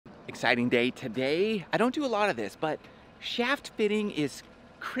Exciting day today. I don't do a lot of this, but shaft fitting is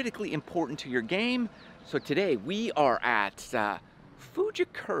critically important to your game. So today we are at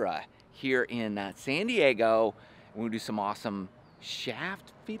Fujikura here in San Diego. We're gonna do some awesome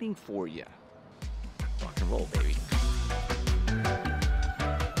shaft fitting for you. Rock and roll, baby.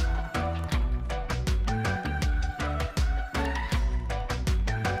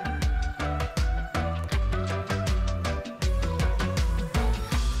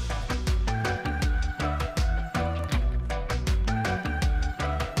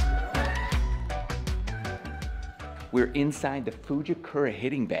 We're inside the Fujikura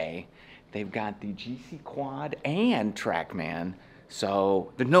hitting bay. They've got the GC Quad and TrackMan,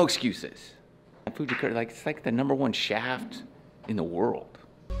 so there's no excuses. Fujikura, it's like the #1 shaft in the world.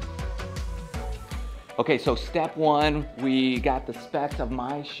 Okay, so step one, we got the specs of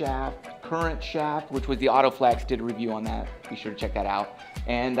my shaft, current shaft, which was the Autoflex. Did a review on that. Be sure to check that out.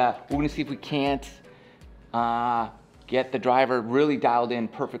 And we're gonna see if we can't get the driver really dialed in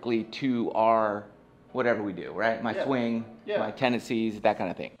perfectly to our whatever we do, right? My swing, my tendencies, that kind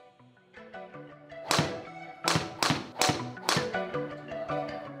of thing.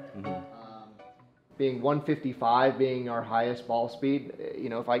 Being 155 being our highest ball speed, you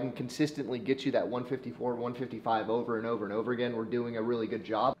know, if I can consistently get you that 154, 155 over and over and over again, we're doing a really good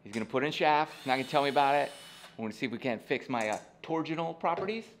job. He's gonna put in shaft, not gonna tell me about it. We're gonna see if we can't fix my torsional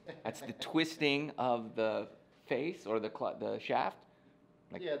properties. That's the twisting of the face or the shaft.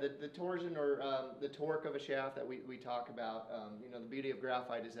 Yeah, the torsion or the torque of a shaft that we talk about, you know, the beauty of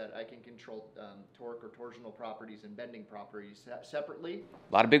graphite is that I can control torque or torsional properties and bending properties separately.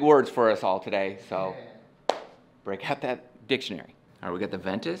 A lot of big words for us all today, so break out that dictionary. All right, we got the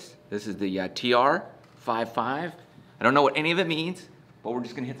Ventus. This is the TR55. I don't know what any of it means, but we're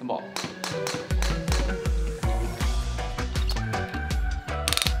just gonna hit some balls.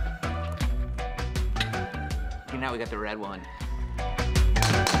 And now we got the red one.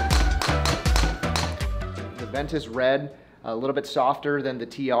 The Ventus Red, a little bit softer than the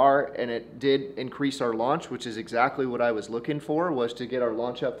TR, and it did increase our launch, which is exactly what I was looking for, was to get our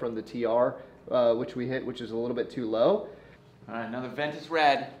launch up from the TR, which we hit, which is a little bit too low. All right, another Ventus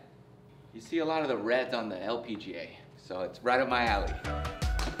Red. You see a lot of the reds on the LPGA, so it's right up my alley.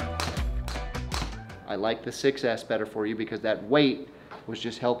 I like the 6S better for you because that weight was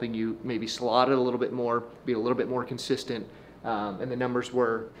just helping you maybe slot it a little bit more, be a little bit more consistent, and the numbers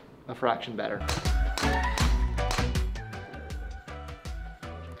were a fraction better.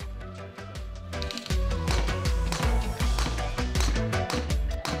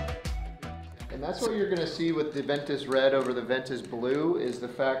 And that's what you're going to see with the Ventus Red over the Ventus Blue, is the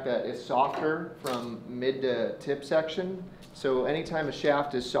fact that it's softer from mid to tip section. So anytime a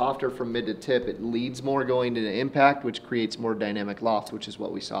shaft is softer from mid to tip, it leads more going into impact, which creates more dynamic loft, which is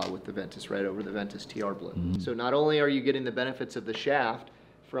what we saw with the Ventus Red over the Ventus TR Blue. So not only are you getting the benefits of the shaft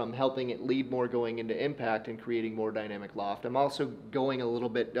from helping it lead more going into impact and creating more dynamic loft, I'm also going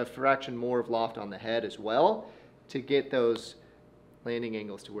a fraction more of loft on the head as well to get those landing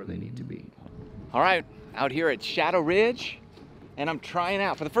angles to where they need to be. All right, out here at Shadow Ridge, and I'm trying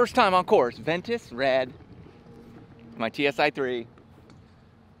out for the first time on course, Ventus Red, my TSI 3.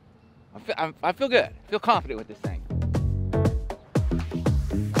 I feel good, I feel confident with this thing.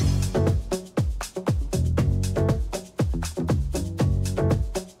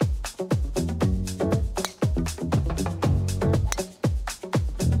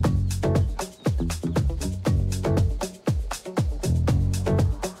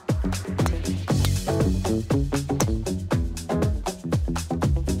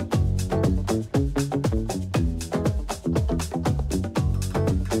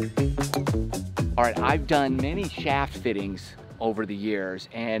 All right, I've done many shaft fittings over the years,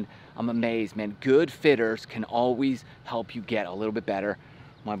 and I'm amazed, man. Good fitters can always help you get a little bit better.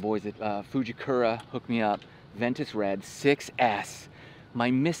 My boys at Fujikura hooked me up. Ventus Red 6S. My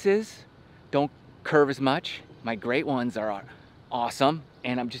misses don't curve as much. My great ones are awesome,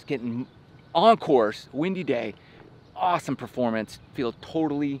 and I'm just getting on course, windy day, awesome performance. Feel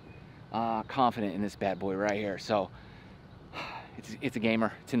totally confident in this bad boy right here. So it's a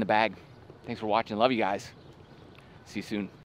gamer, it's in the bag. Thanks for watching. Love you guys. See you soon.